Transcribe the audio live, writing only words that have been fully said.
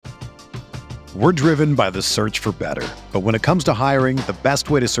We're driven by the search for better. But when it comes to hiring, the best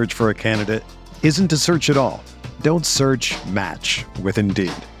way to search for a candidate isn't to search at all. Don't search, match with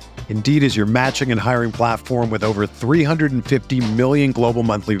Indeed. Indeed is your matching and hiring platform with over 350 million global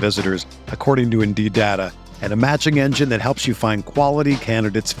monthly visitors, according to Indeed data, and a matching engine that helps you find quality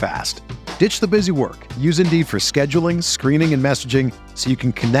candidates fast. Ditch the busy work. Use Indeed for scheduling, screening, and messaging so you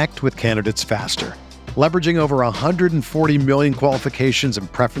can connect with candidates faster. Leveraging over 140 million qualifications and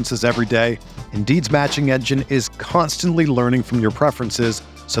preferences every day, Indeed's matching engine is constantly learning from your preferences,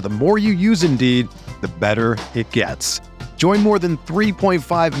 so the more you use Indeed, the better it gets. Join more than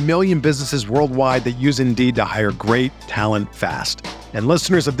 3.5 million businesses worldwide that use Indeed to hire great talent fast. And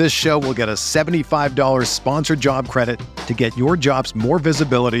listeners of this show will get a $75 sponsored job credit to get your jobs more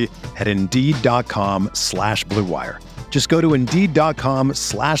visibility at Indeed.com/Blue Wire. Just go to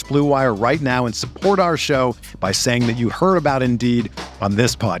Indeed.com/Blue Wire right now and support our show by saying that you heard about Indeed on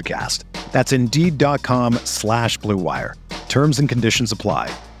this podcast. That's Indeed.com/Blue Wire. Terms and conditions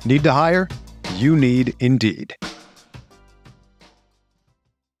apply. Need to hire? You need Indeed.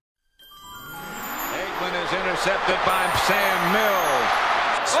 Aikman is intercepted by Sam Mills.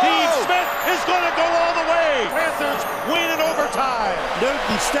 Steve Smith is going to go all the way. Panthers win in overtime.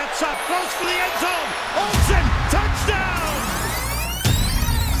 Newton steps up, close for the end zone. Olsen, touchdown!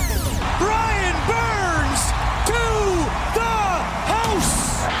 Brian Burns to the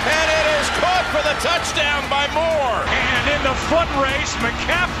house. And it is caught for the touchdown by Moore. And in the foot race,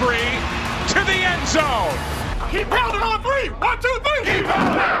 McCaffrey to the end zone. Keep pounding on three. 1, 2, 3. Keep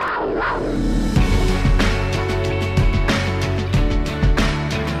pounding.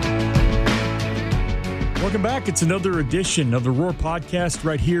 Welcome back. It's another edition of the Roar Podcast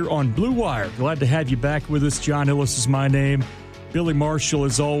right here on Blue Wire. Glad to have you back with us. John Hillis is my name. Billy Marshall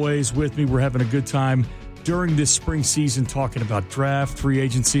is always with me. We're having a good time during this spring season talking about draft, free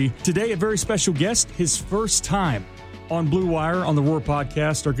agency. Today, a very special guest, his first time on Blue Wire on the Roar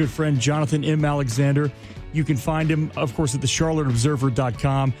Podcast, our good friend Jonathan M. Alexander. You can find him, of course, at the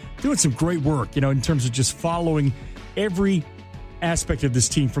charlotteobserver.com, doing some great work, in terms of just following every aspect of this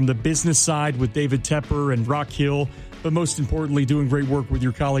team from the business side with David Tepper and Rock Hill, but most importantly, doing great work with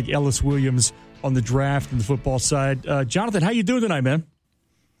your colleague Ellis Williams on the draft and the football side. Jonathan, how you doing tonight, man?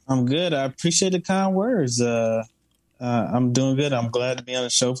 I'm good. I appreciate the kind words. I'm doing good. I'm glad to be on the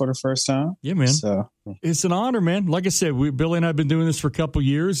show for the first time. Yeah, man. So it's an honor, man. Like I said, Billy and I have been doing this for a couple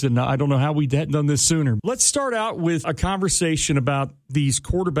years, and I don't know how we hadn't done this sooner. Let's start out with a conversation about these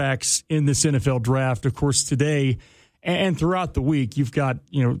quarterbacks in this NFL draft. Of course, today and throughout the week, you've got,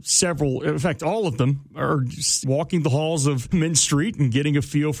 several, in fact, all of them are just walking the halls of Mint Street and getting a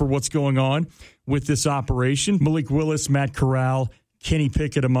feel for what's going on with this operation. Malik Willis, Matt Corral, Kenny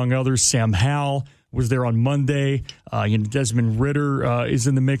Pickett, among others. Sam Howell was there on Monday. Desmond Ridder is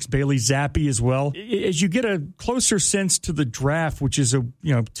in the mix. Bailey Zappi as well. As you get a closer sense to the draft, which is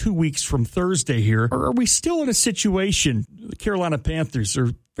 2 weeks from Thursday here, are we still in a situation? The Carolina Panthers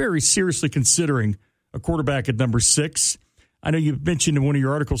are very seriously considering a quarterback at number 6. I know you mentioned in one of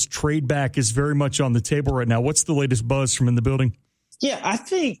your articles, trade back is very much on the table right now. What's the latest buzz from in the building? Yeah, I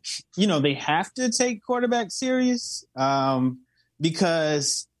think, they have to take quarterback serious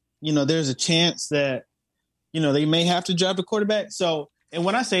because, there's a chance that, they may have to draft a quarterback. So, and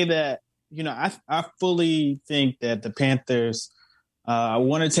when I say that, I fully think that the Panthers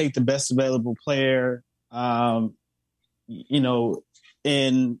want to take the best available player, and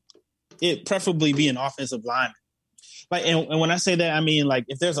it preferably be an offensive lineman. And when I say that, I mean,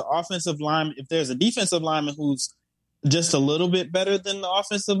 if there's an offensive lineman, if there's a defensive lineman who's just a little bit better than the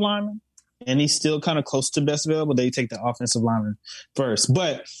offensive lineman, and he's still kind of close to best available, they take the offensive lineman first.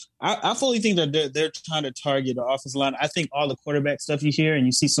 But I fully think that they're trying to target the offensive line. I think all the quarterback stuff you hear, and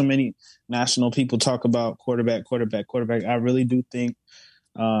you see so many national people talk about quarterback. I really do think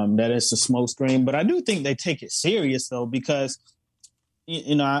that it's a smoke screen. But I do think they take it serious, though, because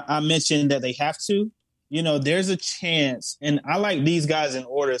I mentioned that they have to. There's a chance, and I like these guys in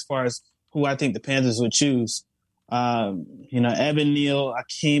order as far as who I think the Panthers would choose. Evan Neal,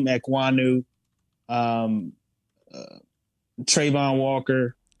 Akeem Ekwonu, Trayvon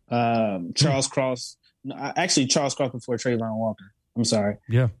Walker, Charles Cross. Actually, Charles Cross before Trayvon Walker. I'm sorry.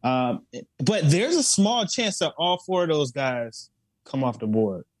 Yeah. But there's a small chance that all 4 of those guys come off the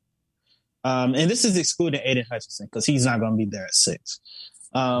board. And this is excluding Aiden Hutchinson because he's not going to be there at 6.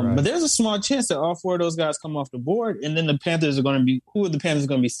 Right. But there's a small chance that all 4 of those guys come off the board, and then the Panthers are going to be – who are the Panthers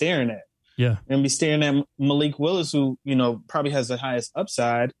going to be staring at? Yeah. They're going to be staring at Malik Willis, who, probably has the highest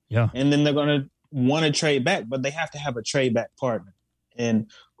upside. Yeah. And then they're going to want to trade back, but they have to have a trade back partner. And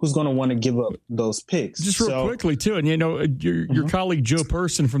who's going to want to give up those picks. Just real quickly, too, and your colleague Joe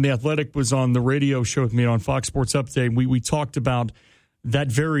Person from The Athletic was on the radio show with me on Fox Sports Update. We talked about that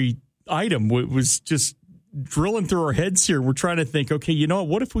very item. It was just drilling through our heads here. We're trying to think, okay,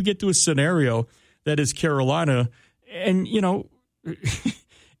 what if we get to a scenario that is Carolina, and,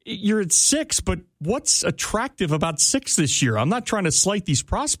 you're at 6, but what's attractive about 6 this year? I'm not trying to slight these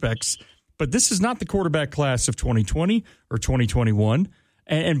prospects, but this is not the quarterback class of 2020 or 2021.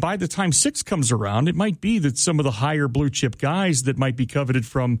 And by the time 6 comes around, it might be that some of the higher blue chip guys that might be coveted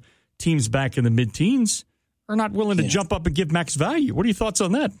from teams back in the mid-teens are not willing to jump up and give max value. What are your thoughts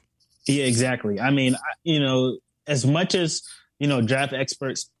on that? Yeah, exactly. I mean, as much as, draft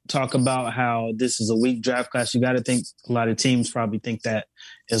experts talk about how this is a weak draft class, you got to think a lot of teams probably think that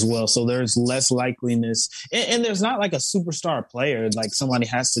as well. So there's less likeliness. And there's not like a superstar player like somebody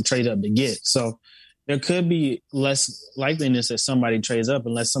has to trade up to get. So there could be less likeliness that somebody trades up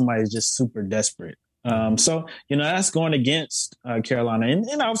unless somebody's just super desperate. So, that's going against Carolina.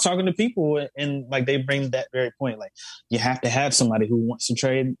 And I was talking to people and like they bring that very point. Like you have to have somebody who wants to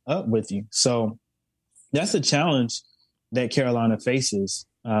trade up with you. So that's a challenge that Carolina faces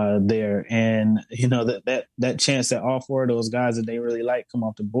there. And, that chance that all 4 of those guys that they really like come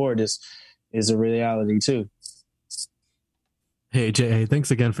off the board is a reality too. Hey, Jay,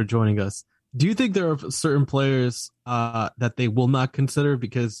 thanks again for joining us. Do you think there are certain players that they will not consider?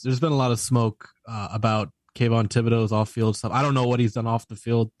 Because there's been a lot of smoke about Kayvon Thibodeau's off-field stuff. I don't know what he's done off the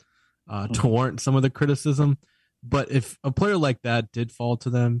field to warrant some of the criticism. But if a player like that did fall to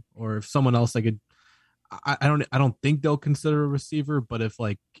them, or if someone else I don't think they'll consider a receiver. But if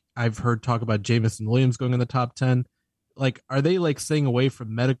I've heard talk about Jamison Williams going in the top 10, are they staying away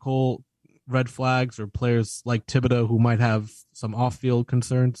from medical red flags or players like Thibodeau who might have some off-field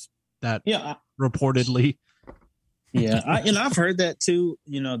concerns? That reportedly. Yeah. I've heard that too,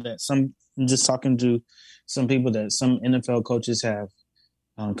 that just talking to some people that some NFL coaches have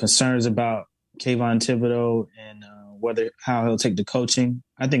concerns about Kayvon Thibodeau and how he'll take the coaching.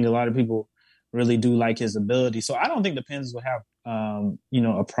 I think a lot of people really do like his ability. So I don't think the Panthers will have,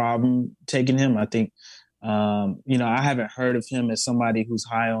 a problem taking him. I think, I haven't heard of him as somebody who's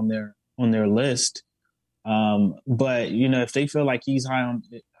high on their list. But, if they feel like he's high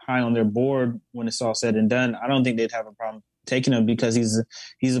on their board when it's all said and done, I don't think they'd have a problem taking him because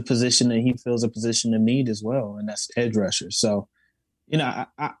he's a position that he feels a position of need as well, and that's edge rusher. So,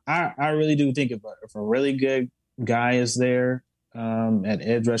 I really do think if a really good guy is there at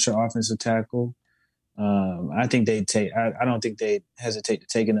edge rusher, offensive tackle, I think they'd take. I don't think they'd hesitate to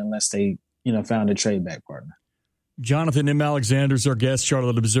take it unless they found a trade back partner. Jonathan M. Alexander's our guest,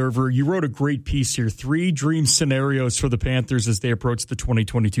 Charlotte Observer. You wrote a great piece here, 3 dream scenarios for the Panthers as they approach the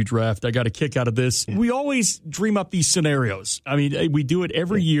 2022 draft. I got a kick out of this. Yeah. We always dream up these scenarios. I mean, we do it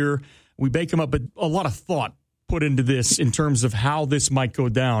every year. We bake them up, but a lot of thought put into this in terms of how this might go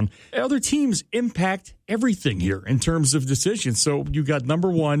down. Other teams impact everything here in terms of decisions. So you got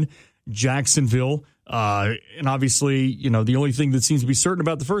number 1, Jacksonville. And obviously, the only thing that seems to be certain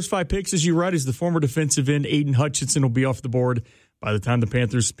about the first 5 picks, as you write, is the former defensive end Aiden Hutchinson will be off the board by the time the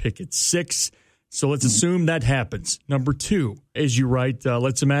Panthers pick at 6. So let's assume that happens. Number 2, as you write,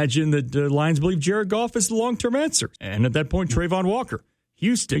 let's imagine that the Lions believe Jared Goff is the long-term answer. And at that point, Trayvon Walker.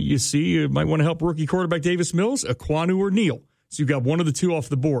 Houston, you see, you might want to help rookie quarterback Davis Mills, Ekwonu or Neal. So you've got one of the 2 off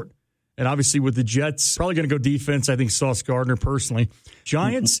the board. And obviously with the Jets, probably going to go defense. I think Sauce Gardner personally.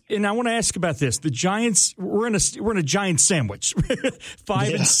 Giants, and I want to ask about this. The Giants, we're in a Giant sandwich,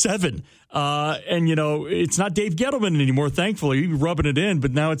 5 and 7. And it's not Dave Gettleman anymore. Thankfully, he's rubbing it in.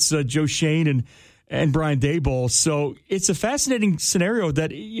 But now it's Joe Shane and Brian Daboll. So it's a fascinating scenario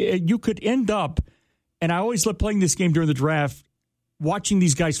that you could end up. And I always love playing this game during the draft, watching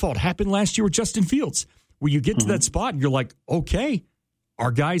these guys fall. It happened last year with Justin Fields, where you get to that spot and you're like, okay,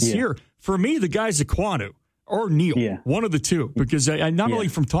 our guy's here. For me, the guy's Ekwonu or Neal, one of the 2, because I not only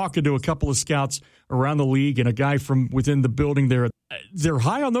from talking to a couple of scouts around the league and a guy from within the building there, they're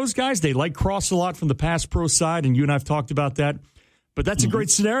high on those guys. They like Cross a lot from the pass pro side, and you and I have talked about that. But that's a great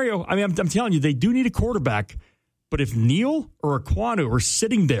scenario. I mean, I'm telling you, they do need a quarterback. But if Neal or Ekwonu are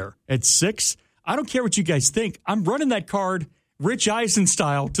sitting there at 6, I don't care what you guys think. I'm running that card Rich Eisen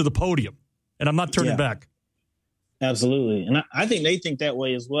style to the podium, and I'm not turning back. Absolutely. And I think they think that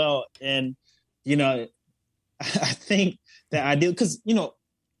way as well. And, I think that I do because, New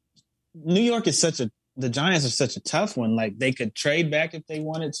York is the Giants are such a tough one. Like they could trade back if they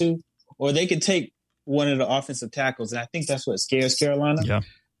wanted to, or they could take one of the offensive tackles. And I think that's what scares Carolina. Yeah.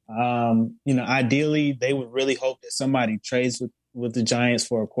 Ideally they would really hope that somebody trades with the Giants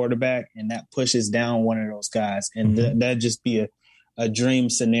for a quarterback and that pushes down one of those guys. And that'd just be a dream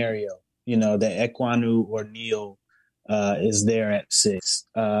scenario, that Ekwonu or Neal is there at 6.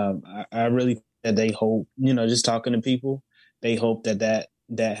 I really think that they hope, just talking to people, they hope that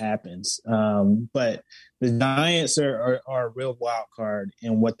happens. But the Giants are a real wild card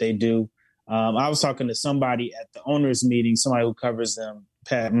in what they do. I was talking to somebody at the owners meeting, somebody who covers them,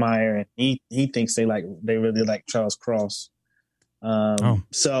 Pat Meyer, and he thinks they really like Charles Cross.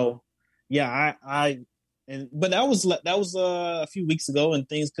 So yeah, but that was a few weeks ago, and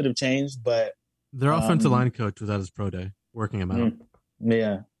things could have changed. But their offensive line coach was at his pro day working him out.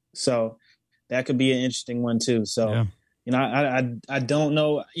 Yeah, so that could be an interesting one too. So I don't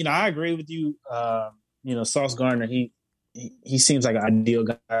know. I agree with you. Sauce Gardner, he seems like an ideal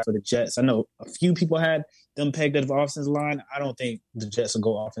guy for the Jets. I know a few people had them pegged at the offensive line. I don't think the Jets will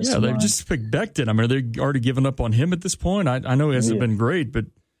go offensive line. Yeah, they've just picked Becton. I mean, they're already given up on him at this point. I know he hasn't been great, but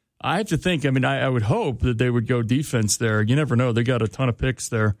I have to think, I would hope that they would go defense there. You never know. They got a ton of picks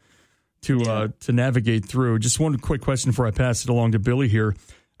there to navigate through. Just one quick question before I pass it along to Billy here.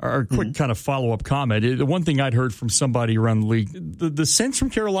 Or a quick kind of follow-up comment. The one thing I'd heard from somebody around the league, the sense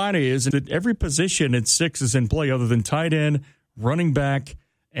from Carolina is that every position at 6 is in play other than tight end, running back,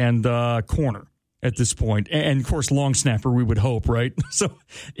 and corner at this point. And, of course, long snapper, we would hope, right? So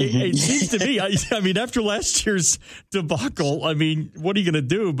it seems to me, after last year's debacle, what are you going to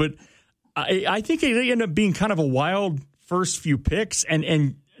do? But I think they end up being kind of a wild first few picks.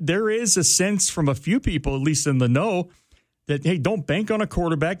 And there is a sense from a few people, at least in the know, that, hey, don't bank on a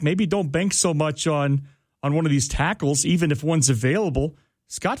quarterback. Maybe don't bank so much on one of these tackles, even if one's available.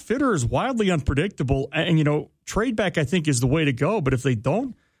 Scott Fitter is wildly unpredictable. And, trade back, I think, is the way to go. But if they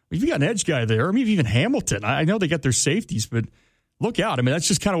don't, if you got an edge guy there, maybe even Hamilton. I know they got their safeties, but look out. That's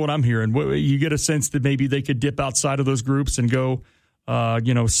just kind of what I'm hearing. You get a sense that maybe they could dip outside of those groups and go,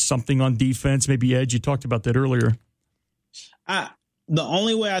 something on defense, maybe edge. You talked about that earlier. The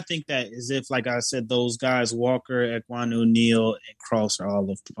only way I think that is if, like I said, those guys, Walker, Ekwonu, Neal, and Cross are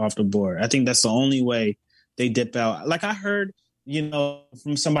all off the board. I think that's the only way they dip out. Like I heard,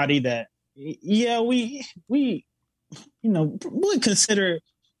 from somebody that, we would consider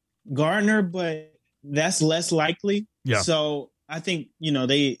Gardner, but that's less likely. Yeah. So I think,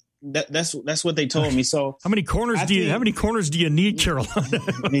 that's what they told me. So how many corners do you need, Carolina?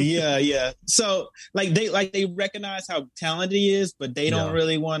 Yeah. So they recognize how talented he is, but they don't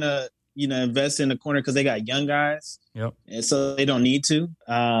really want to, invest in the corner because they got young guys. Yep. And so they don't need to.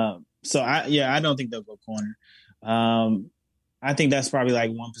 I don't think they'll go corner. I think that's probably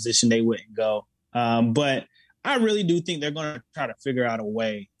like one position they wouldn't go. But I really do think they're going to try to figure out a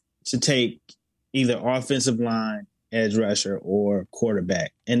way to take either offensive line, edge rusher, or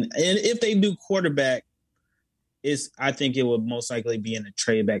quarterback. And if they do quarterback, I think it would most likely be in a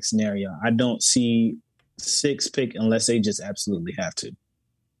trade back scenario. I don't see 6 pick unless they just absolutely have to.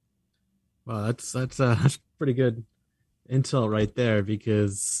 Well, that's pretty good intel right there,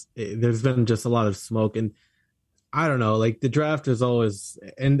 because there's been just a lot of smoke. And I don't know, like the draft is always,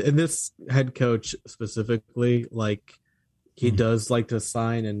 and this head coach specifically, like he does like to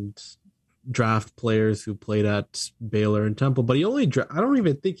sign and draft players who played at Baylor and Temple, but he only I don't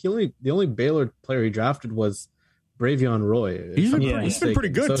even think the only Baylor player he drafted was Bravion Roy. He's been pretty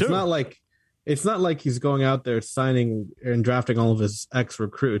good, too. It's not like he's going out there signing and drafting all of his ex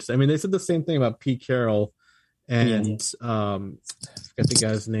recruits. They said the same thing about Pete Carroll and I forget the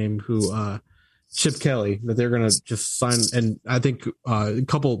guy's name who Chip Kelly, that they're going to just sign. And I think a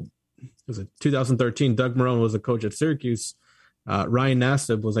couple, was it 2013, Doug Marrone was a coach at Syracuse. Ryan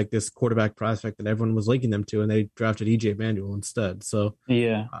Nassib was like this quarterback prospect that everyone was linking them to, and they drafted E.J. Manuel instead. So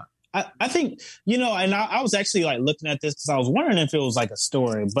I think, and I was actually like looking at this because I was wondering if it was like a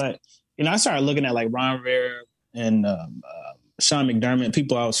story, but I started looking at like Ron Rivera and Sean McDermott,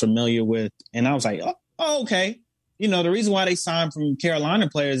 people I was familiar with, and I was like, oh, okay. The reason why they sign from Carolina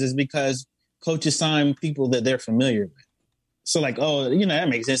players is because coaches sign people that they're familiar with. So like, that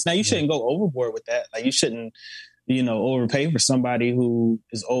makes sense. Now you shouldn't go overboard with that. Like you shouldn't, overpay for somebody who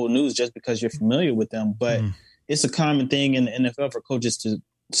is old news just because you're familiar with them. But it's a common thing in the NFL for coaches to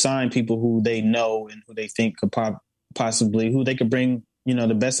sign people who they know and who they think could possibly, who they could bring,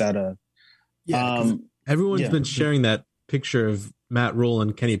 the best out of. Yeah, everyone's been sharing that picture of Matt Rule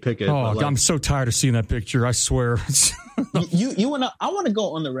and Kenny Pickett. Oh, I'm so tired of seeing that picture. I swear. I want to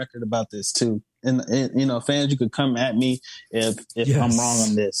go on the record about this too. And fans, you could come at me if I'm wrong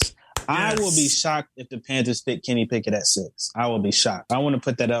on this. I will be shocked if the Panthers pick Kenny Pickett at 6. I will be shocked. I want to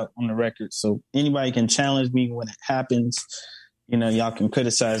put that out on the record so anybody can challenge me when it happens. Y'all can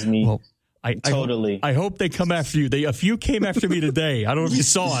criticize me. Well, I hope they come after you. A few came after me today. I don't know if you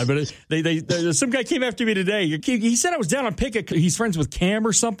saw it, but some guy came after me today. He said I was down on Pickett. He's friends with Cam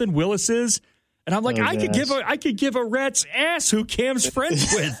or something. Willis is. And I'm like, I could give a rat's ass who Cam's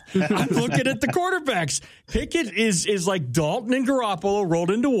friends with. I'm looking at the quarterbacks. Pickett is like Dalton and Garoppolo rolled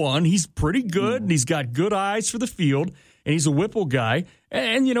into one. He's pretty good, and he's got good eyes for the field, and he's a Whipple guy.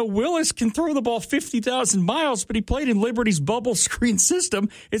 And, Willis can throw the ball 50,000 miles, but he played in Liberty's bubble screen system.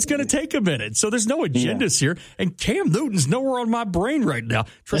 It's going to take a minute. So there's no agendas here. And Cam Newton's nowhere on my brain right now.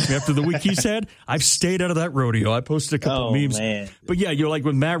 Trust me, after the week he's had, I've stayed out of that rodeo. I posted a couple of memes. Man. But, yeah, you're like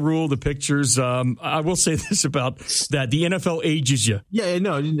with Matt Rule, the pictures. I will say this about that. The NFL ages you. Yeah,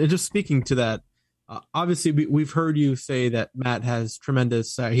 no, just speaking to that. Obviously, we've heard you say that Matt has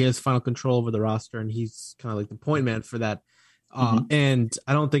tremendous he has final control over the roster, and he's kind of like the point man for that. And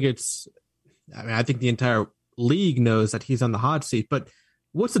I don't think I think the entire league knows that he's on the hot seat, but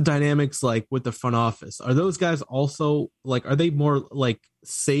what's the dynamics like with the front office? Are those guys also are they more like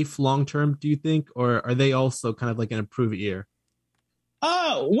safe long-term, do you think? Or are they also kind of like an improve year?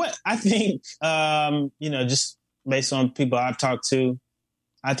 What I think, just based on people I've talked to,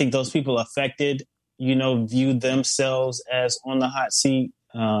 I think those people affected, view themselves as on the hot seat.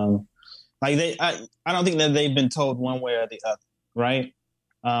 I don't think that they've been told one way or the other, right?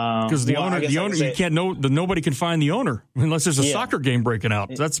 Because the owner, you can't know. Nobody can find the owner unless there's a soccer game breaking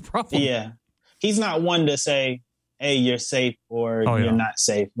out. That's the problem. Yeah, he's not one to say, "Hey, you're safe" or "You're not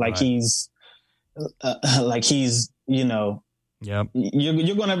safe." He's, yeah,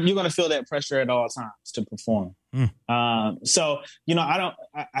 you're gonna feel that pressure at all times to perform. I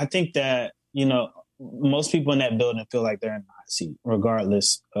think that most people in that building feel like they're in the hot seat,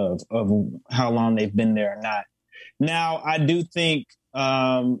 regardless of how long they've been there or not. Now, I do think,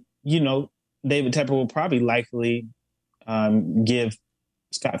 David Tepper will probably likely give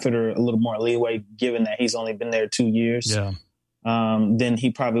Scott Fitter a little more leeway, given that he's only been there 2 years. Yeah. Than he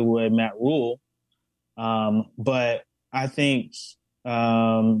probably would Matt Rule. But I think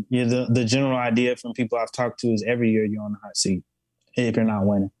the general idea from people I've talked to is every year you're on the hot seat if you're not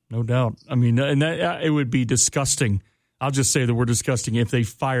winning. No doubt. I mean, and that it would be disgusting. I'll just say the word disgusting if they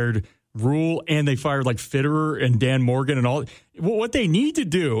fired Rule and they fired like Fitterer and Dan Morgan and all. What they need to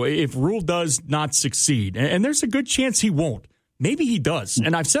do if Rule does not succeed, and there's a good chance he won't. Maybe he does.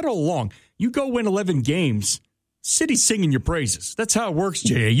 And I've said all along, you go win 11 games, city's singing your praises. That's how it works,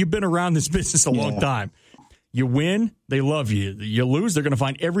 J.A. You've been around this business a long time. You win, they love you. You lose, they're going to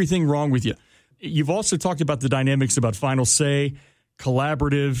find everything wrong with you. You've also talked about the dynamics about final say,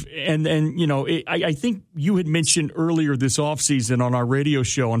 collaborative, and I think you had mentioned earlier this offseason on our radio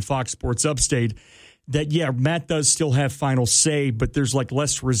show on Fox Sports Upstate that, Matt does still have final say, but there's like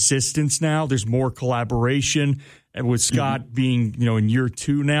less resistance now. There's more collaboration, and with Scott being, in year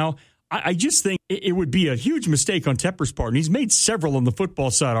 2 now. I just think it would be a huge mistake on Tepper's part, and he's made several on the football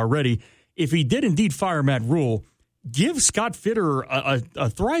side already. If he did indeed fire Matt Rule, give Scott Fitter a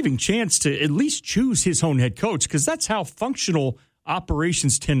thriving chance to at least choose his own head coach, because that's how functional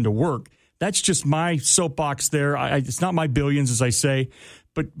operations tend to work. That's just my soapbox there. It's not my billions, as I say.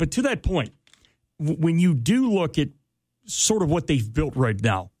 But to that point, when you do look at sort of what they've built right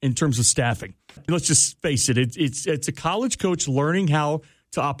now in terms of staffing, let's just face it, it's a college coach learning how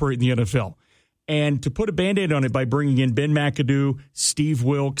to operate in the NFL. And to put a Band-Aid on it by bringing in Ben McAdoo, Steve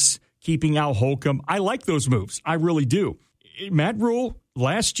Wilkes, keeping Al Holcomb, I like those moves. I really do. Matt Rule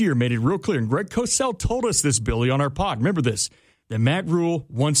last year made it real clear, and Greg Cosell told us this, Billy, on our pod. Remember this, that Matt Rule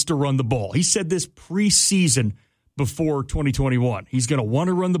wants to run the ball. He said this preseason before 2021. He's going to want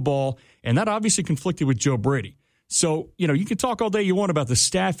to run the ball, and that obviously conflicted with Joe Brady. So, you can talk all day you want about the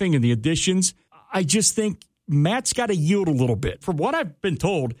staffing and the additions. I just think Matt's got to yield a little bit. From what I've been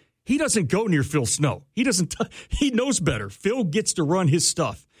told, he doesn't go near Phil Snow. He knows better. Phil gets to run his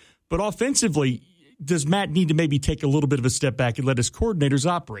stuff. But offensively, does Matt need to maybe take a little bit of a step back and let his coordinators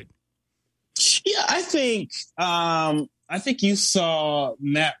operate? Yeah, I think you saw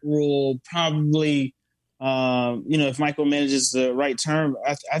Matt Rule probably, if Michael manages the right term,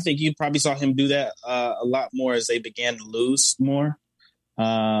 I think you probably saw him do that a lot more as they began to lose more.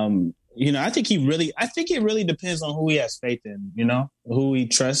 I think it really depends on who he has faith in, who he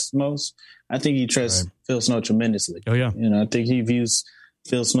trusts most. I think he trusts Phil Snow tremendously. Oh, yeah. I think he views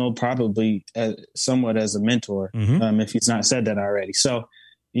Phil Snow probably somewhat as a mentor, if he's not said that already. So,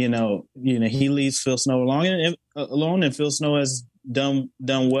 he leaves Phil Snow alone, and Phil Snow has done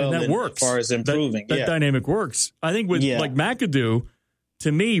well as far as improving. That dynamic works. I think with like McAdoo,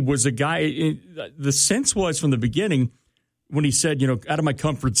 to me, was a guy. The sense was from the beginning when he said, out of my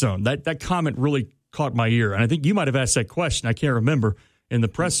comfort zone. That comment really caught my ear, and I think you might have asked that question. I can't remember in the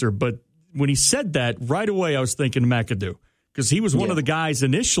presser, but when he said that, right away I was thinking McAdoo. Because he was one of the guys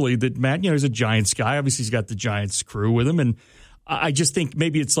initially that Matt, he's a Giants guy. Obviously, he's got the Giants crew with him. And I just think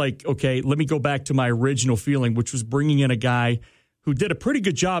maybe it's like, okay, let me go back to my original feeling, which was bringing in a guy who did a pretty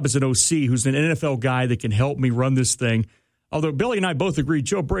good job as an OC, who's an NFL guy that can help me run this thing. Although Billy and I both agree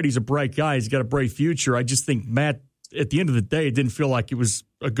Joe Brady's a bright guy. He's got a bright future. I just think Matt, at the end of the day, it didn't feel like it was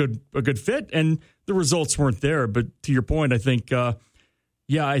a good fit, and the results weren't there. But to your point, I think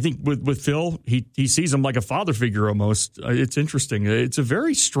I think with Phil, he sees him like a father figure almost. It's interesting. It's a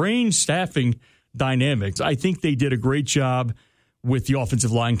very strange staffing dynamic. I think they did a great job with the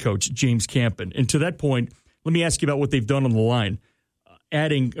offensive line coach, James Campen. And to that point, let me ask you about what they've done on the line.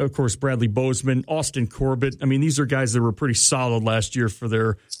 Adding, of course, Bradley Bozeman, Austin Corbett. I mean, these are guys that were pretty solid last year for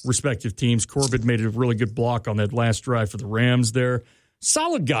their respective teams. Corbett made a really good block on that last drive for the Rams there.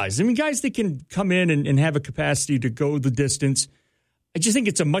 Solid guys. I mean, guys that can come in and have a capacity to go the distance. I just think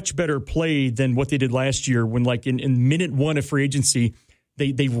it's a much better play than what they did last year when, like, in minute one of free agency,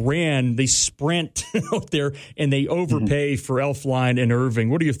 they sprint out there and they overpay for Elflein and Irving.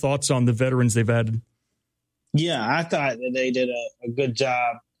 What are your thoughts on the veterans they've added? Yeah, I thought that they did a good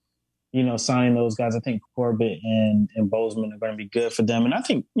job, signing those guys. I think Corbett and Bozeman are going to be good for them. And I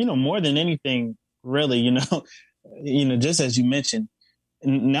think, more than anything, really, just as you mentioned,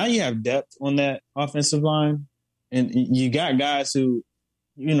 now you have depth on that offensive line. And you got guys who,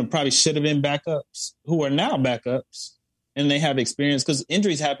 probably should have been backups, who are now backups, and they have experience because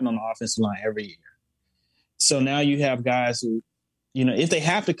injuries happen on the offensive line every year. So now you have guys who, if they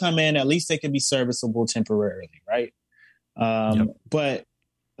have to come in, at least they can be serviceable temporarily, right? But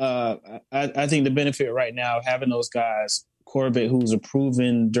I think the benefit right now of having those guys, Corbett, who's a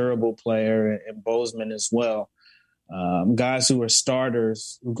proven, durable player, and Bozeman as well, guys who are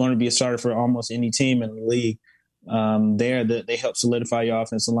starters, who are going to be a starter for almost any team in the league, they help solidify your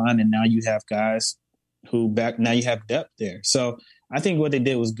offensive line, and now you have guys now you have depth there. So I think what they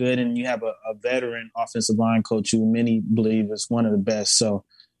did was good, and you have a veteran offensive line coach who many believe is one of the best. So,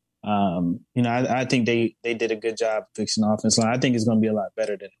 I think they did a good job fixing the offensive line. I think it's going to be a lot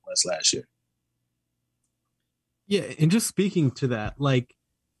better than it was last year. Yeah, and just speaking to that, like,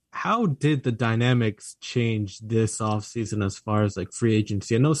 how did the dynamics change this offseason as far as, like, free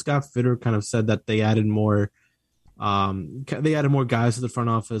agency? I know Scott Fitter kind of said that they added more guys to the front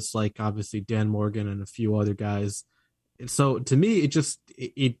office, like obviously Dan Morgan and a few other guys. So to me,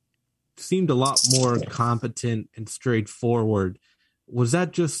 it seemed a lot more competent and straightforward. Was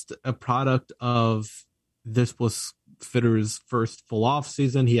that just a product of this was Fitter's first full off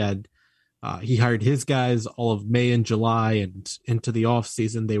season? He hired his guys all of May and July, and into the off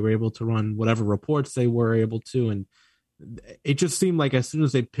season they were able to run whatever reports they were able to, and it just seemed like as soon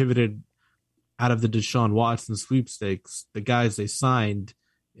as they pivoted out of the Deshaun Watson sweepstakes, the guys they signed,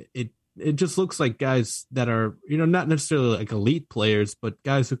 it just looks like guys that are, not necessarily like elite players, but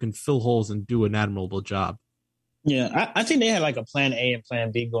guys who can fill holes and do an admirable job. Yeah, I think they had like a plan A and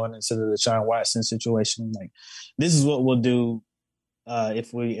plan B going into the Deshaun Watson situation. Like, this is what we'll do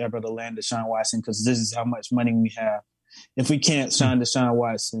if we ever to land Deshaun Watson, because this is how much money we have. If we can't sign Deshaun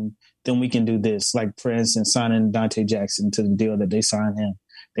Watson, then we can do this. Like, for instance, signing Dante Jackson to the deal that they signed him.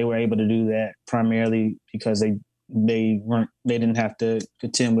 They were able to do that primarily because they didn't have to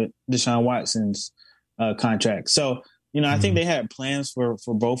contend with Deshaun Watson's contract. So, I think they had plans for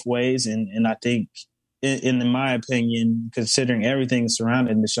both ways. And I think, in my opinion, considering everything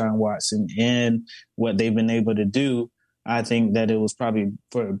surrounding Deshaun Watson and what they've been able to do, I think that it was probably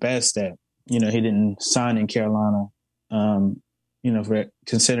for the best that, he didn't sign in Carolina, for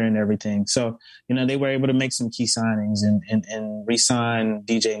considering everything. So, they were able to make some key signings and re-sign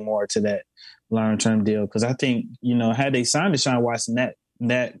DJ Moore to that long-term deal. Because I think, had they signed Deshaun Watson,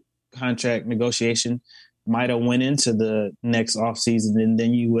 that contract negotiation might have went into the next offseason, and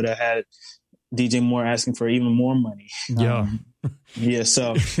then you would have had DJ Moore asking for even more money. Yeah.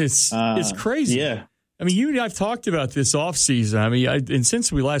 So it's crazy. Yeah. I mean, you and I have talked about this offseason. I mean, and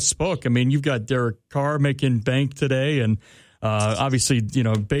since we last spoke, I mean, you've got Derek Carr making bank today, and obviously,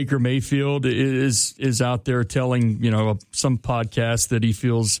 Baker Mayfield is out there telling, some podcast that he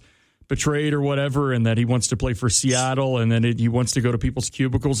feels betrayed or whatever, and that he wants to play for Seattle, and then he wants to go to people's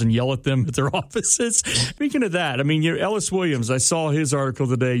cubicles and yell at them at their offices. Speaking of that, I mean, Ellis Williams, I saw his article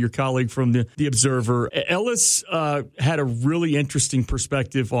today, your colleague from the Observer. Ellis had a really interesting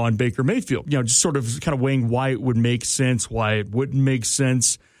perspective on Baker Mayfield, just sort of kind of weighing why it would make sense, why it wouldn't make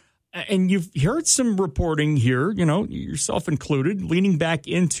sense. And you've heard some reporting here, yourself included, leaning back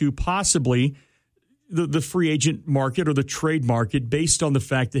into possibly the free agent market or the trade market based on the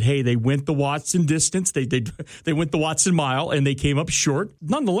fact that, hey, they went the Watson distance, they went the Watson mile, and they came up short.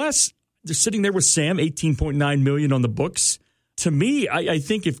 Nonetheless, They're sitting there with Sam, $18.9 million on the books. To me, I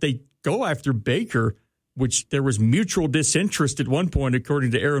think if they go after Baker, which there was mutual disinterest at one point,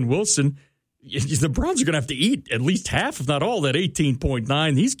 according to Aaron Wilson, the Browns are going to have to eat at least half, if not all, that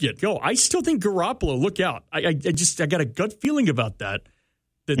 18.9 he's getting. Go. I still think Garoppolo, look out. I got a gut feeling about that.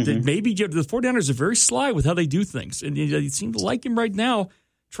 That maybe the 49ers are very sly with how they do things. And you seem to like him right now.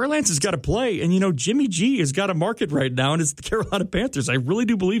 Trey Lance has got to play. And, Jimmy G has got a market right now, and it's the Carolina Panthers. I really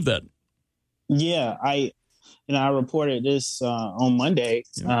do believe that. Yeah, I reported this on Monday.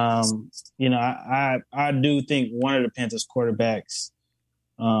 Yeah. I do think one of the Panthers quarterbacks,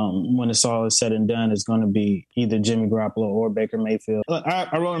 when it's all is said and done, is going to be either Jimmy Garoppolo or Baker Mayfield.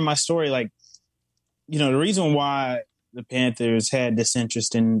 I wrote in my story, the reason why the Panthers had this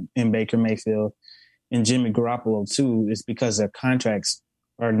interest in Baker Mayfield and Jimmy Garoppolo too is because their contracts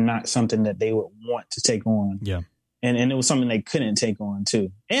are not something that they would want to take on. Yeah. And it was something they couldn't take on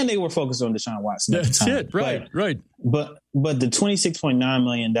too. And they were focused on Deshaun Watson. That's it. Right. But the $26.9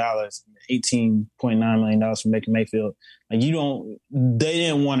 million, $18.9 million from Baker Mayfield, they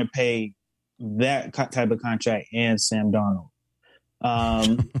didn't want to pay that type of contract and Sam Darnold.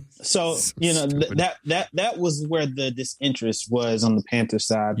 So that was where the disinterest was on the Panthers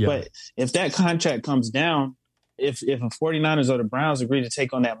side. Yeah. But if that contract comes down, if a 49ers or the Browns agree to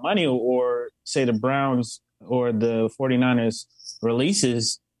take on that money, or say the Browns or the 49ers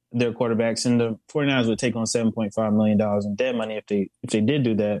releases their quarterbacks, and the 49ers would take on $7.5 million in dead money if they did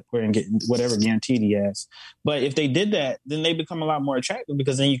do that, and get whatever guaranteed he has. But if they did that, then they become a lot more attractive,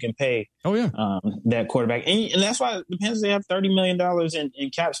 because then you can pay that quarterback. And that's why the Panthers, they have $30 million in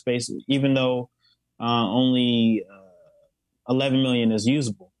cap space, even though only $11 million is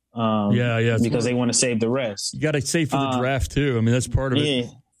usable. Because they want to save the rest. You got to save for the draft too. I mean, that's part of it.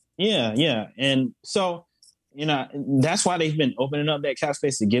 Yeah. And so, that's why they've been opening up that cap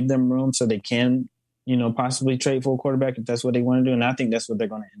space to give them room so they can, possibly trade for a quarterback if that's what they want to do. And I think that's what they're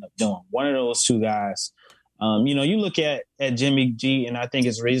going to end up doing. One of those two guys. You look at Jimmy G, and I think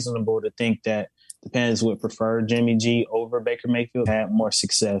it's reasonable to think that the Panthers would prefer Jimmy G over Baker Mayfield, had more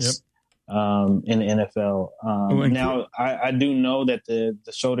success in the NFL. Now, I do know that the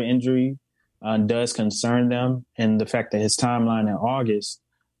shoulder injury does concern them, and the fact that his timeline in August,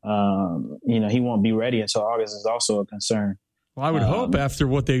 he won't be ready until August is also a concern. Well, I would hope after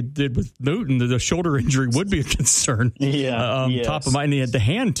what they did with Newton, the shoulder injury would be a concern. Yes. Top of mind, the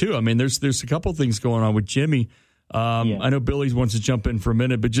hand too. I mean, there's a couple things going on with Jimmy. I know Billy wants to jump in for a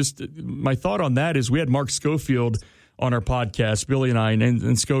minute, but just my thought on that is we had Mark Schofield on our podcast, Billy and I,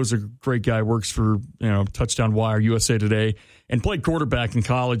 and Sco's a great guy, works for Touchdown Wire, USA Today, and played quarterback in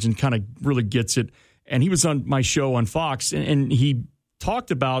college and kind of really gets it. And he was on my show on Fox, and he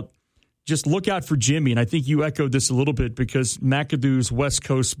talked about just look out for Jimmy. And I think you echoed this a little bit, because McAdoo's West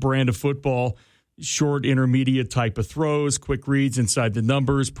Coast brand of football, short, intermediate type of throws, quick reads inside the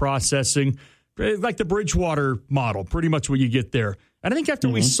numbers, processing, like the Bridgewater model, pretty much what you get there. And I think after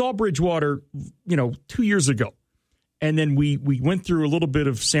we saw Bridgewater, 2 years ago, and then we went through a little bit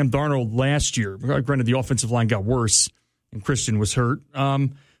of Sam Darnold last year. Granted, the offensive line got worse and Christian was hurt.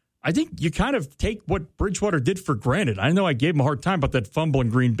 I think you kind of take what Bridgewater did for granted. I know I gave him a hard time about that fumble in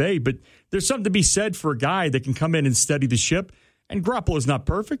Green Bay, but there's something to be said for a guy that can come in and steady the ship. And Garoppolo is not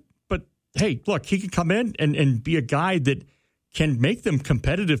perfect, but hey, look, he can come in and be a guy that can make them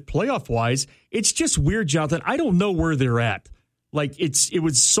competitive playoff-wise. It's just weird, Jonathan. I don't know where they're at. Like, it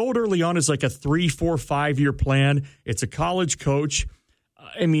was sold early on as like a 3, 4, 5-year plan. It's a college coach.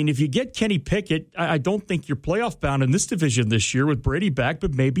 I mean, if you get Kenny Pickett, I don't think you're playoff bound in this division this year with Brady back,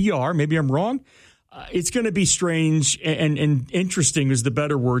 but maybe you are. Maybe I'm wrong. It's going to be strange and interesting is the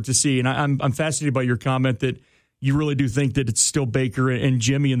better word to see. And I'm fascinated by your comment that you really do think that it's still Baker and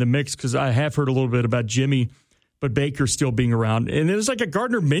Jimmy in the mix, because I have heard a little bit about Jimmy, but Baker still being around. And there's like a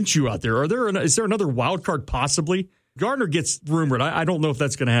Gardner Minshew out there. Is there another wild card possibly? Gardner gets rumored. I don't know if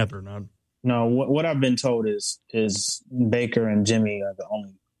that's going to happen or not. No, what I've been told is Baker and Jimmy are the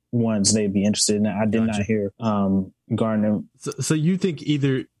only ones they'd be interested in. I did not hear Gardner. So you think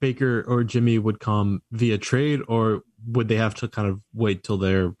either Baker or Jimmy would come via trade, or would they have to kind of wait till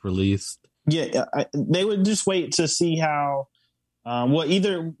they're released? Yeah, they would just wait to see how,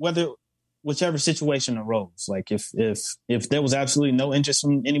 whichever situation arose. Like if there was absolutely no interest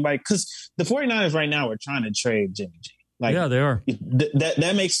from anybody, because the 49ers right now are trying to trade Jimmy G. Like, yeah, they are.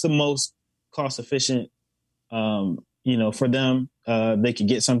 That makes the most cost efficient, for them. They could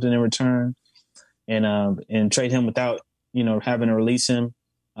get something in return and trade him without, having to release him.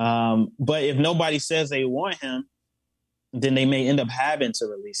 But if nobody says they want him, then they may end up having to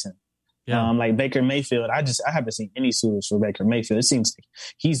release him. Yeah. Like Baker Mayfield, I haven't seen any suitors for Baker Mayfield. It seems like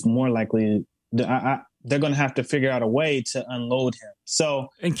he's more likely. They're going to have to figure out a way to unload him. So,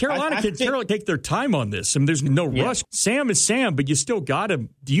 and Carolina can take their time on this. I mean, there's no rush. Sam is Sam, but you still got him.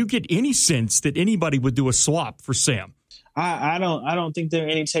 Do you get any sense that anybody would do a swap for Sam? I don't think there are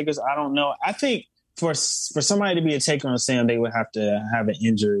any takers. I don't know. I think for somebody to be a taker on Sam, they would have to have an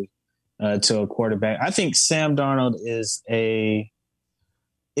injury to a quarterback. I think Sam Darnold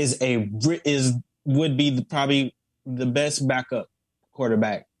would be probably the best backup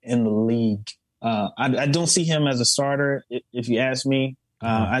quarterback in the league. I don't see him as a starter, if you ask me.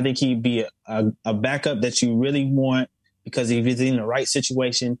 I think he'd be a backup that you really want, because if he's in the right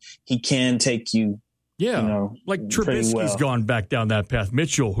situation, he can take you. Yeah, like Trubisky's gone back down that path.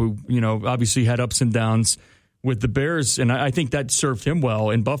 Mitchell, who obviously had ups and downs with the Bears, and I think that served him well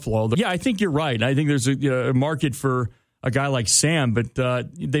in Buffalo. Yeah, I think you're right. I think there's a market for a guy like Sam, but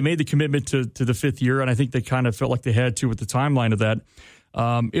they made the commitment to the 5th year, and I think they kind of felt like they had to with the timeline of that.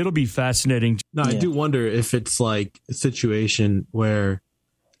 It'll be fascinating. No, I do wonder if it's like a situation where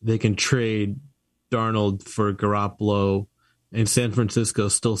they can trade Darnold for Garoppolo, and San Francisco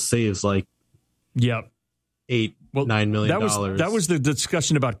still saves like $9 million. That was the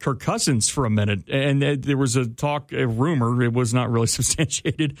discussion about Kirk Cousins for a minute, and there was a rumor. It was not really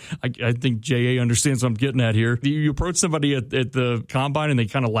substantiated. I think J.A. understands what I'm getting at here. You approach somebody at the combine and they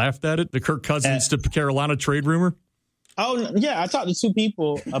kind of laughed at it. The Kirk Cousins to Carolina trade rumor. Oh yeah, I talked to 2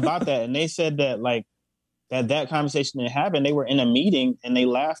 people about that, and they said that that conversation didn't happen. They were in a meeting and they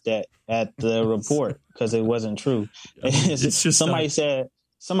laughed at the report because it wasn't true. It's just somebody said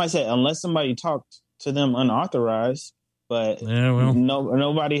unless somebody talked to them unauthorized, but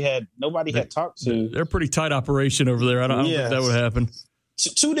nobody had talked to. They're a pretty tight operation over there. I don't think that would happen.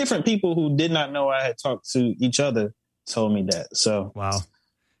 2 different people who did not know I had talked to each other told me that. So wow.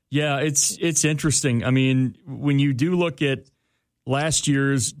 Yeah, it's interesting. I mean, when you do look at last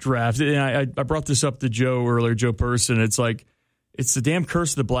year's draft, and I brought this up to Joe earlier, Joe Person, it's like, it's the damn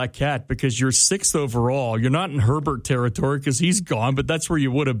curse of the black cat, because you're 6th overall. You're not in Herbert territory because he's gone, but that's where you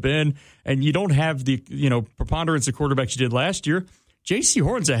would have been. And you don't have the preponderance of quarterbacks you did last year. J.C.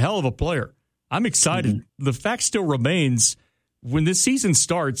 Horn's a hell of a player. I'm excited. Mm-hmm. The fact still remains, when this season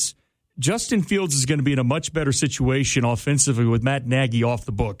starts, Justin Fields is going to be in a much better situation offensively with Matt Nagy off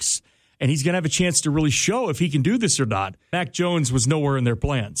the books. And he's going to have a chance to really show if he can do this or not. Mac Jones was nowhere in their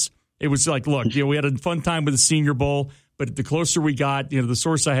plans. It was like, look, we had a fun time with the Senior Bowl, but the closer we got, the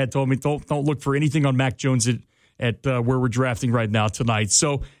source I had told me, don't look for anything on Mac Jones at where we're drafting right now tonight.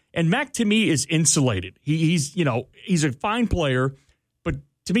 So, and Mac to me is insulated. He's a fine player, but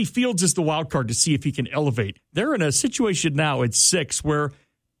to me, Fields is the wild card to see if he can elevate. They're in a situation now at 6 where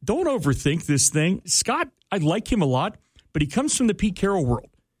don't overthink this thing. Scott, I like him a lot, but he comes from the Pete Carroll world.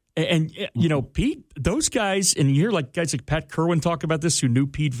 And Pete, those guys, and you hear like guys like Pat Kerwin talk about this, who knew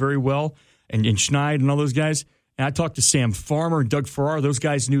Pete very well, and Schneid and all those guys. And I talked to Sam Farmer and Doug Farrar. Those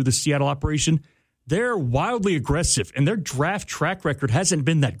guys knew the Seattle operation. They're wildly aggressive, and their draft track record hasn't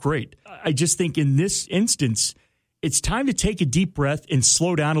been that great. I just think in this instance, it's time to take a deep breath and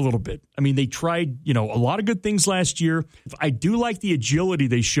slow down a little bit. I mean, they tried, a lot of good things last year. I do like the agility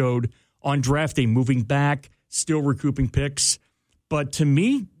they showed on draft day, moving back, still recouping picks. But to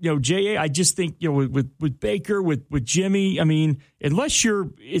me, J.A., I just think, with Baker, with Jimmy, I mean, unless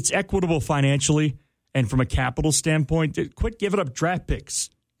it's equitable financially and from a capital standpoint, quit giving up draft picks.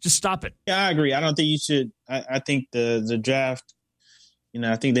 Just stop it. Yeah, I agree. I don't think you should. I think the draft,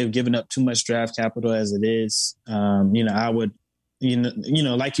 I think they've given up too much draft capital as it is. I would,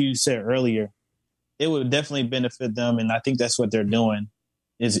 like you said earlier, it would definitely benefit them. And I think that's what they're doing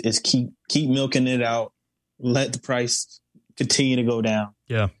is keep milking it out, let the price continue to go down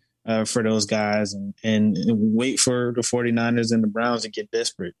for those guys and wait for the 49ers and the Browns to get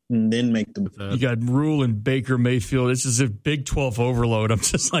desperate and then make them. You got Rule and Baker Mayfield. This is a Big 12 overload. I'm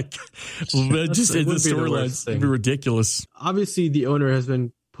just like, just in the storylines, it'd be ridiculous. Obviously, the owner has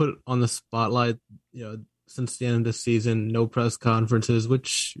been put on the spotlight, since the end of the season. No press conferences,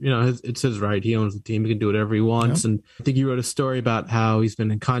 which, it's his right. He owns the team. He can do whatever he wants. Yeah. And I think you wrote a story about how he's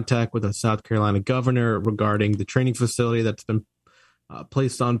been in contact with a South Carolina governor regarding the training facility that's been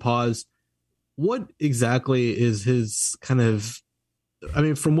placed on pause. What exactly is his kind of,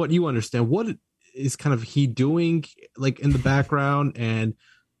 from what you understand, what is kind of he doing like in the background, and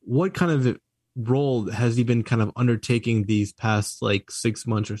what kind of role has he been kind of undertaking these past like 6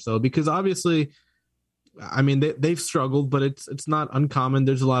 months or so? Because obviously, they've struggled, but it's not uncommon.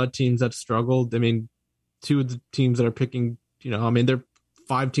 There's a lot of teams that struggled. 2 of the teams that are picking, there are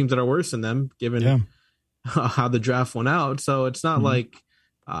 5 teams that are worse than them given how the draft went out. So it's not like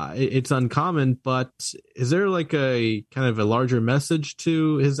it's uncommon, but is there like a kind of a larger message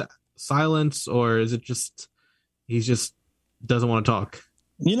to his silence, or is it just he just doesn't want to talk?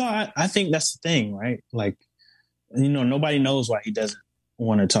 I think that's the thing, right? Like, nobody knows why he doesn't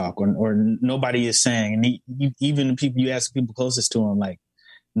want to talk, or nobody is saying, and even the people you ask, people closest to him, like,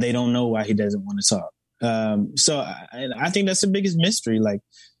 they don't know why he doesn't want to talk. So I think that's the biggest mystery. Like,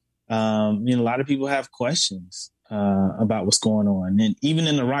 a lot of people have questions about what's going on, and even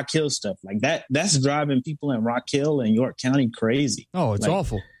in the Rock Hill stuff, like that's driving people in Rock Hill and York County crazy. Oh, it's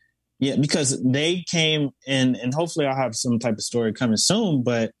awful. Yeah, because they came in, and hopefully I'll have some type of story coming soon.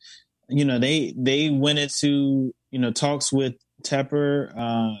 But they went into talks with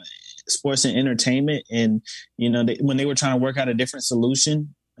Tepper Sports and Entertainment, and when they were trying to work out a different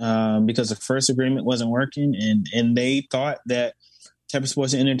solution because the first agreement wasn't working, and they thought that Tepper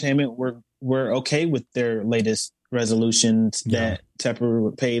Sports and Entertainment were okay with their latest resolutions, that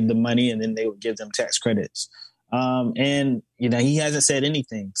Tepper paid the money and then they would give them tax credits. And he hasn't said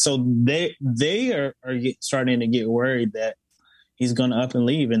anything, so they are starting to get worried that he's going to up and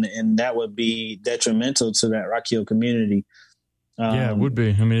leave, and that would be detrimental to that Rock Hill community. Yeah, it would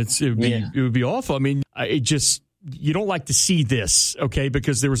be. I mean, it would be awful. I mean, you don't like to see this, okay?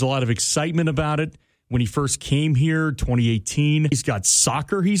 Because there was a lot of excitement about it when he first came here, 2018. He's got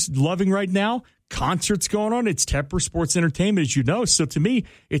soccer he's loving right now. Concerts going on. It's Tepper Sports Entertainment, as you know. So to me,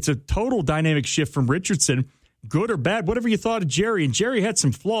 it's a total dynamic shift from Richardson, good or bad, whatever you thought of Jerry. And Jerry had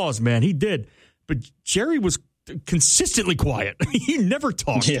some flaws, man. He did. But Jerry was consistently quiet. He never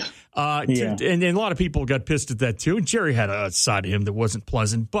talked. Yeah. And a lot of people got pissed at that too. And Jerry had a side of him that wasn't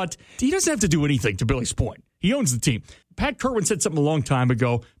pleasant, but he doesn't have to do anything, to Billy's point. He owns the team. Pat Kerwin said something a long time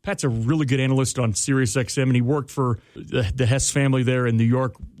ago. Pat's a really good analyst on SiriusXM, and he worked for the Hess family there in New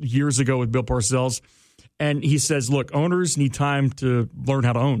York years ago with Bill Parcells. And he says, look, owners need time to learn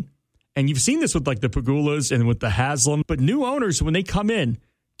how to own. And you've seen this with like the Pagulas and with the Haslam. But new owners, when they come in,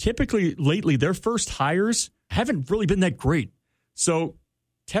 typically lately, their first hires haven't really been that great. So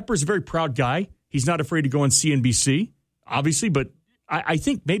Tepper's a very proud guy. He's not afraid to go on CNBC, obviously. But I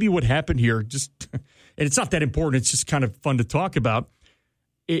think maybe what happened here, just and it's not that important, it's just kind of fun to talk about,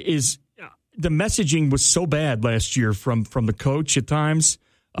 is the messaging was so bad last year from the coach at times.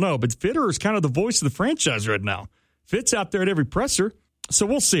 I don't know, but Fitter is kind of the voice of the franchise right now. Fitt's out there at every presser. So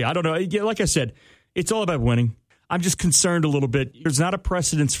we'll see. I don't know. Like I said, it's all about winning. I'm just concerned a little bit. There's not a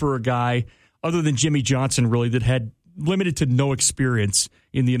precedence for a guy other than Jimmy Johnson, really, that had limited to no experience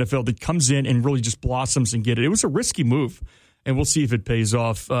in the NFL that comes in and really just blossoms and get it. It was a risky move, and we'll see if it pays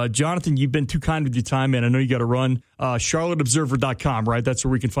off. Jonathan, you've been too kind with your time, man. I know you got to run. CharlotteObserver.com, right? That's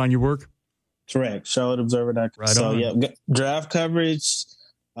where we can find your work? Correct. CharlotteObserver.com. Right so, on. yeah, draft coverage,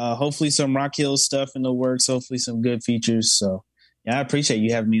 hopefully some Rock Hill stuff in the works, hopefully some good features. So, yeah, I appreciate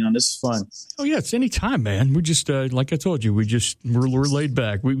you having me on. This is fun. Oh, yeah, it's any time, man. We just, like I told you, we're laid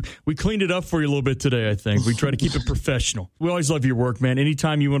back. We cleaned it up for you a little bit today, I think. We try to keep it professional. We always love your work, man.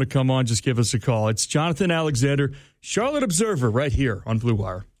 Anytime you want to come on, just give us a call. It's Jonathan Alexander, Charlotte Observer, right here on Blue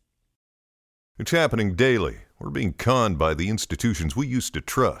Wire. It's happening daily. We're being conned by the institutions we used to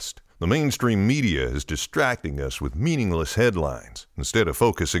trust. The mainstream media is distracting us with meaningless headlines instead of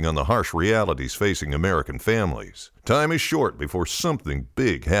focusing on the harsh realities facing American families. Time is short before something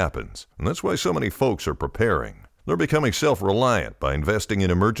big happens, and that's why so many folks are preparing. They're becoming self-reliant by investing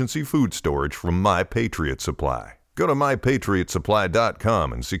in emergency food storage from My Patriot Supply. Go to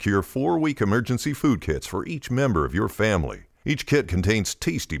MyPatriotSupply.com and secure 4-week emergency food kits for each member of your family. Each kit contains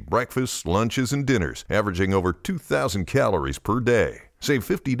tasty breakfasts, lunches, and dinners, averaging over 2,000 calories per day. Save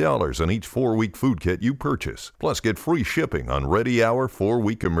 $50 on each 4-week food kit you purchase. Plus, get free shipping on Ready Hour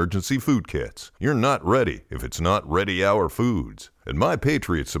 4-week emergency food kits. You're not ready if it's not Ready Hour Foods. At My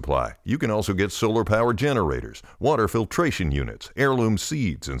Patriot Supply, you can also get solar power generators, water filtration units, heirloom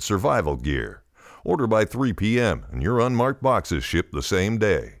seeds, and survival gear. Order by 3 p.m. and your unmarked boxes ship the same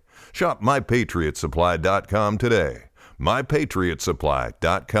day. Shop MyPatriotSupply.com today.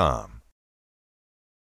 MyPatriotSupply.com.